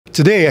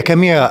Today I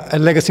came here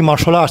at Legacy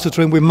Martial Arts to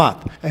train with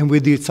Matt, and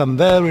we did some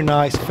very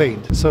nice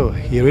feint. So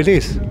here it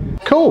is.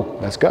 Cool,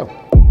 let's go.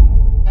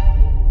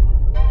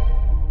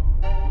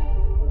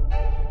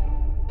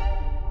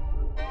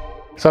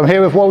 So I'm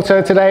here with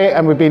Walter today,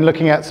 and we've been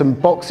looking at some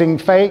boxing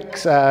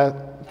fakes,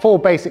 4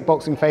 basic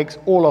boxing fakes,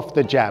 all off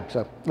the jab.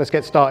 So let's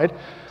get started.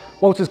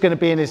 Walter's going to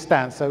be in his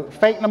stance. So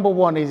fake number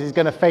 1 is he's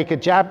going to fake a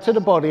jab to the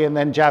body and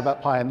then jab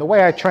up high. And the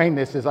way I train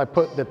this is I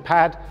put the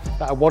pad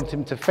that I want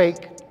him to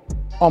fake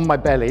on my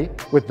belly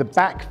with the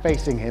back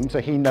facing him,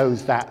 so he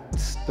knows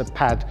that's the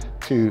pad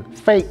to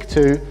fake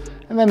to,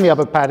 and then the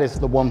other pad is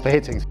the one for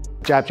hitting.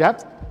 Jab,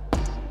 jab.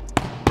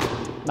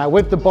 Now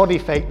with the body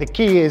fake, the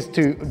key is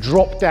to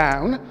drop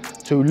down,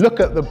 to look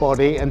at the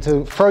body and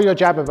to throw your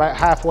jab about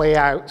halfway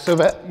out so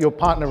that your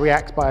partner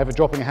reacts by either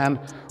dropping a hand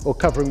or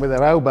covering with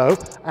their elbow,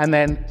 and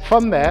then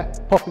from there,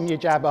 popping your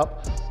jab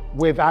up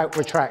without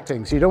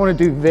retracting. So you don't want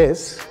to do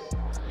this,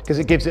 because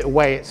it gives it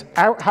away. It's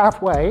out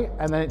halfway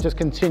and then it just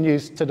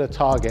continues to the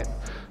target.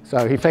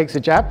 So he fakes a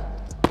jab,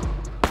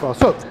 cross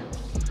hook.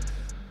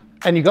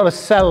 And you've got to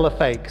sell the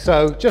fake.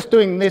 So just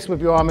doing this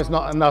with your arm is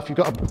not enough. You've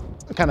got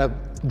to kind of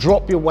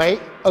drop your weight,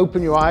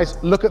 open your eyes,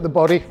 look at the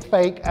body,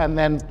 fake, and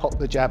then pop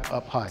the jab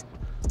up high.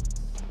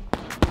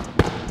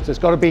 So it's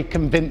got to be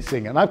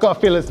convincing. And I've got to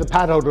feel as the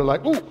pad holder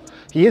like, ooh,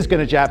 he is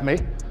going to jab me,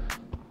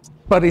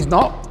 but he's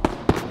not.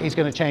 He's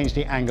going to change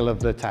the angle of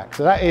the attack.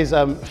 So that is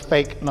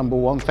fake number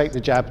 1, fake the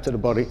jab to the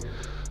body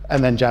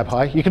and then jab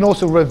high. You can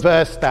also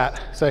reverse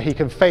that. So he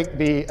can fake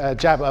the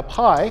jab up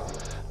high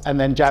and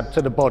then jab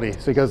to the body.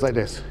 So he goes like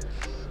this.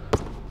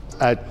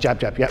 Jab,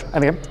 jab, yep.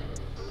 And again,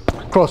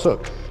 cross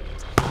hook.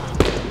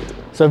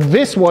 So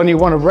this one, you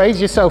want to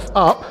raise yourself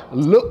up,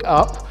 look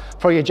up,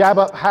 throw your jab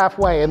up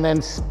halfway and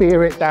then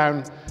spear it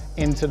down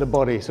into the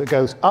body. So it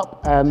goes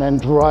up and then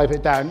drive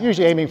it down,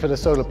 usually aiming for the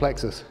solar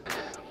plexus.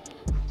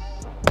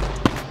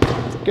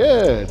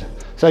 Good.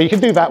 So you can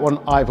do that one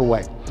either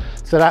way.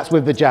 So that's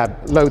with the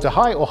jab, low to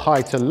high or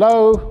high to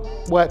low.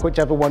 Work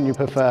whichever one you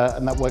prefer,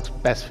 and that works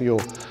best for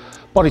your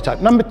body type.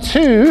 Number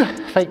 2,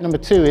 fake number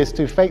 2 is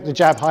to fake the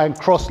jab high and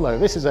cross low.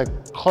 This is a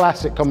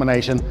classic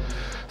combination.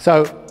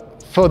 So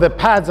for the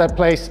pads, I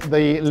place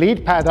the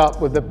lead pad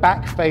up with the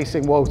back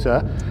facing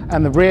Walter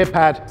and the rear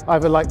pad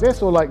either like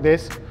this or like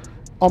this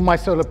on my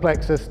solar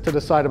plexus to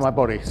the side of my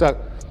body.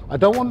 So I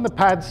don't want the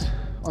pads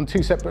on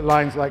 2 separate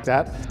lines like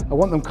that. I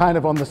want them kind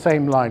of on the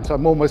same line, so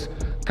I'm almost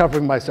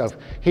covering myself.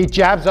 He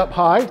jabs up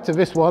high to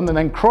this one and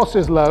then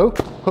crosses low,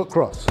 hook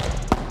cross.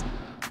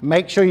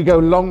 Make sure you go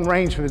long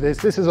range with this.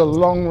 This is a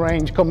long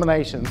range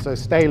combination, so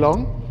stay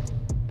long.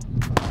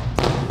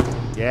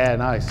 Yeah,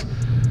 nice.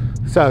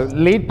 So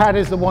lead pad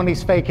is the one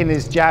he's faking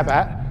his jab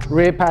at.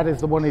 Rear pad is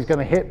the one he's going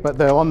to hit, but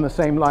they're on the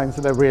same line,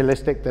 so they're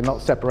realistic. They're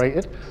not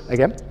separated.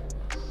 Again.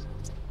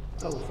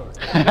 Oh,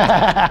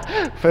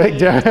 sorry. Fake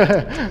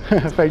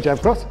jab, fake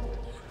jab cross.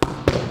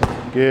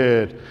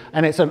 Good.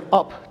 And it's an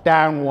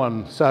up-down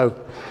one.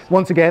 So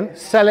once again,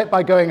 sell it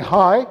by going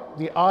high.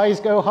 The eyes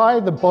go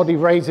high, the body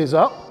raises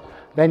up.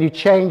 Then you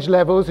change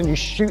levels and you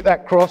shoot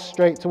that cross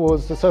straight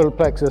towards the solar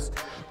plexus.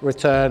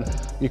 Return,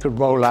 you could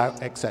roll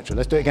out, etc.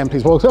 Let's do it again,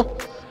 please, Walter.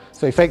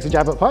 So he fakes a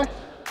jab up high.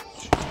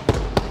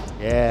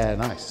 Yeah,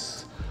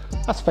 nice.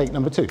 That's fake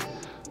number 2.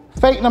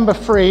 Fake number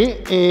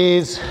 3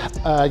 is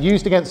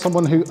used against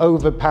someone who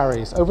over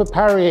parries. Over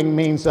parrying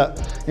means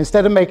that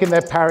instead of making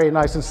their parry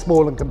nice and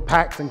small and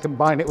compact and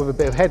combine it with a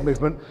bit of head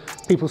movement,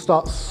 people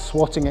start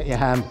swatting at your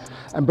hand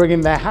and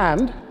bringing their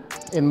hand,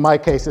 in my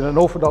case in an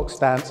orthodox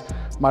stance,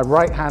 my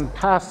right hand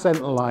past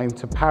center line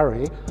to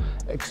parry,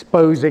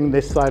 exposing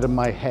this side of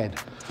my head.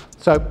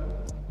 So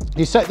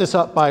you set this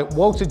up by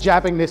Walter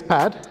jabbing this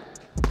pad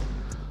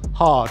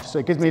hard. So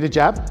it gives me the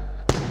jab.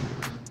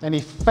 Then he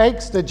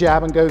fakes the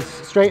jab and goes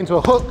straight into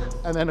a hook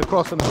and then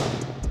across and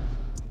hook.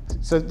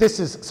 So this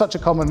is such a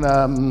common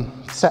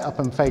setup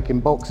and fake in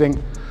boxing.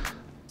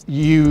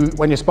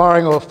 When you're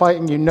sparring or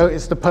fighting, you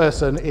notice the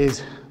person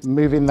is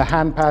moving the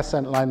hand past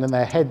center line and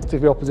their head to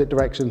the opposite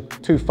direction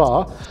too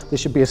far.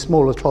 This should be as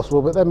small as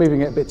possible, but they're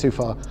moving it a bit too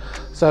far.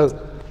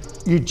 So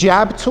you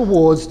jab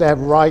towards their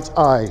right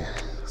eye.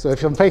 So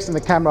if I'm facing the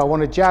camera, I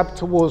want to jab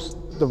towards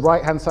the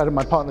right hand side of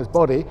my partner's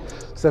body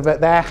so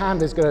that their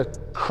hand is going to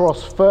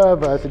cross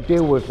further to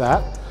deal with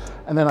that.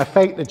 And then I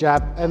fake the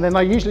jab, and then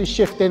I usually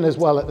shift in as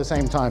well at the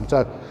same time.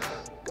 So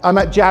I'm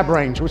at jab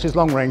range, which is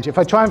long range. If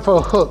I try and throw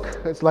a hook,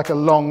 it's like a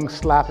long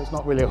slap, it's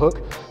not really a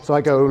hook. So I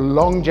go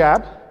long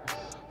jab,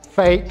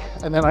 fake,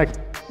 and then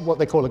what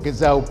they call a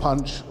gazelle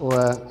punch or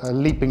a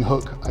leaping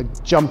hook. I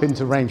jump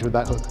into range with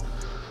that hook.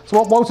 So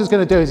what Walter's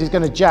going to do is he's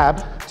going to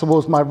jab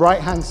towards my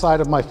right hand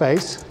side of my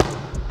face,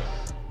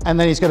 and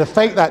then he's going to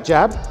fake that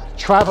jab,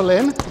 travel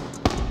in,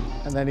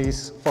 and then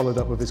he's followed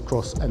up with his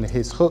cross and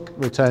his hook,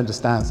 return to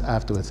stance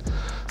afterwards.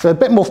 So a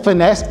bit more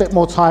finesse, a bit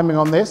more timing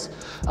on this.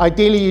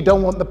 Ideally, you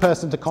don't want the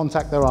person to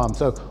contact their arm.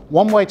 So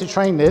one way to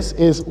train this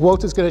is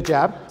Walter's going to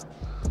jab,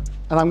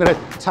 and I'm going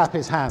to tap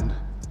his hand.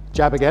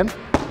 Jab again,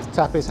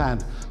 tap his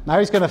hand. Now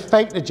he's going to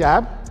fake the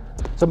jab,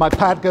 so my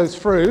pad goes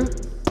through,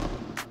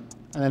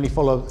 and then he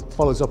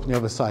follows up on the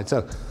other side.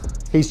 So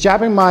He's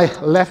jabbing my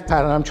left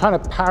pad and I'm trying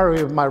to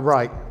parry with my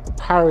right,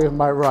 parry with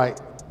my right,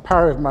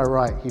 parry with my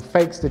right. He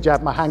fakes the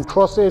jab, my hand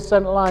crosses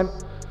center line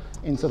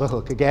into the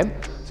hook again.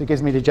 So he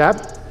gives me the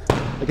jab,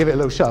 I give it a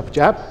little shove,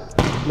 jab,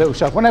 little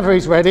shove. Whenever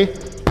he's ready,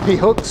 he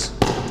hooks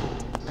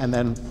and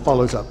then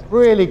follows up.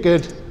 Really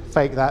good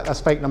fake that,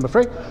 that's fake number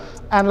 3.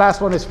 And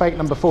last one is fake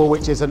number 4,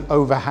 which is an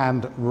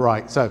overhand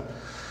right. So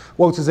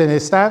Walter's in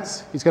his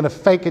stance, he's gonna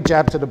fake a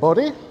jab to the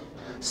body,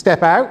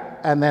 step out,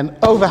 and then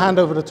overhand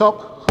over the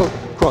top, hook,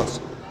 cross.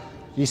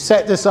 You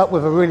set this up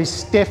with a really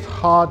stiff,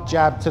 hard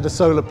jab to the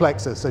solar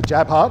plexus. So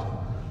jab hard,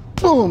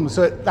 boom,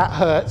 so that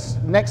hurts.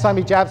 Next time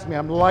he jabs me,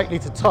 I'm likely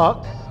to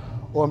tuck,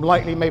 or I'm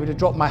likely maybe to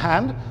drop my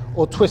hand,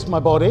 or twist my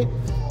body,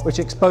 which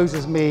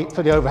exposes me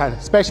for the overhand,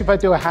 especially if I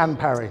do a hand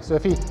parry. So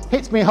if he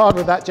hits me hard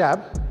with that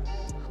jab,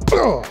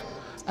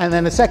 and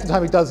then the second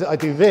time he does it, I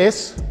do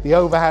this, the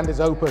overhand is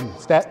open,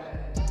 step,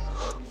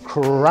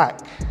 crack,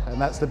 and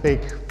that's the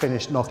big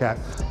finish knockout.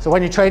 So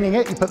when you're training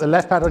it, you put the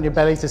left pad on your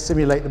belly to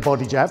simulate the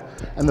body jab,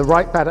 and the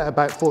right pad at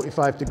about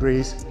 45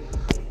 degrees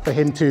for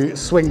him to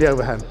swing the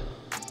overhand.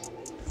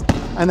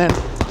 And then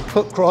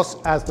hook cross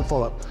as the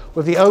follow-up.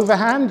 With the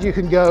overhand, you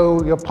can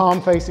go your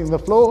palm facing the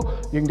floor,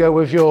 you can go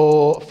with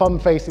your thumb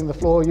facing the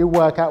floor, you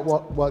work out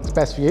what works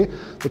best for you.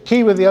 The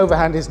key with the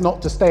overhand is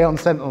not to stay on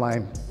center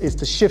line, is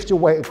to shift your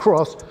weight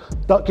across,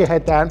 duck your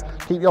head down,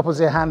 keep the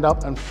opposite hand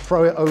up and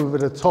throw it over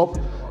the top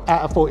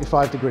at a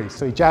 45 degrees.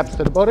 So he jabs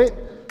to the body,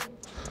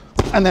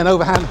 and then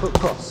overhand hook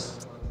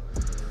cross.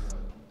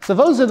 So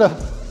those are the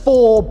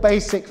 4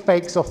 basic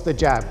fakes off the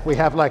jab. We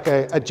have like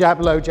a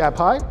jab low, jab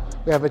high.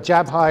 We have a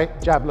jab high,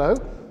 jab low,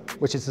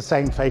 which is the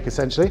same fake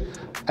essentially.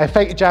 I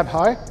fake a jab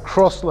high,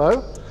 cross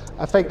low.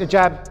 I fake the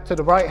jab to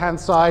the right hand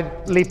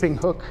side, leaping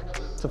hook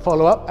to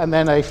follow up, and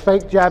then a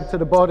fake jab to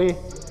the body,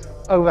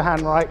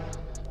 overhand right,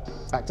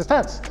 back to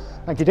stance.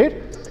 Thank you,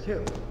 dude. Thank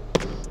you.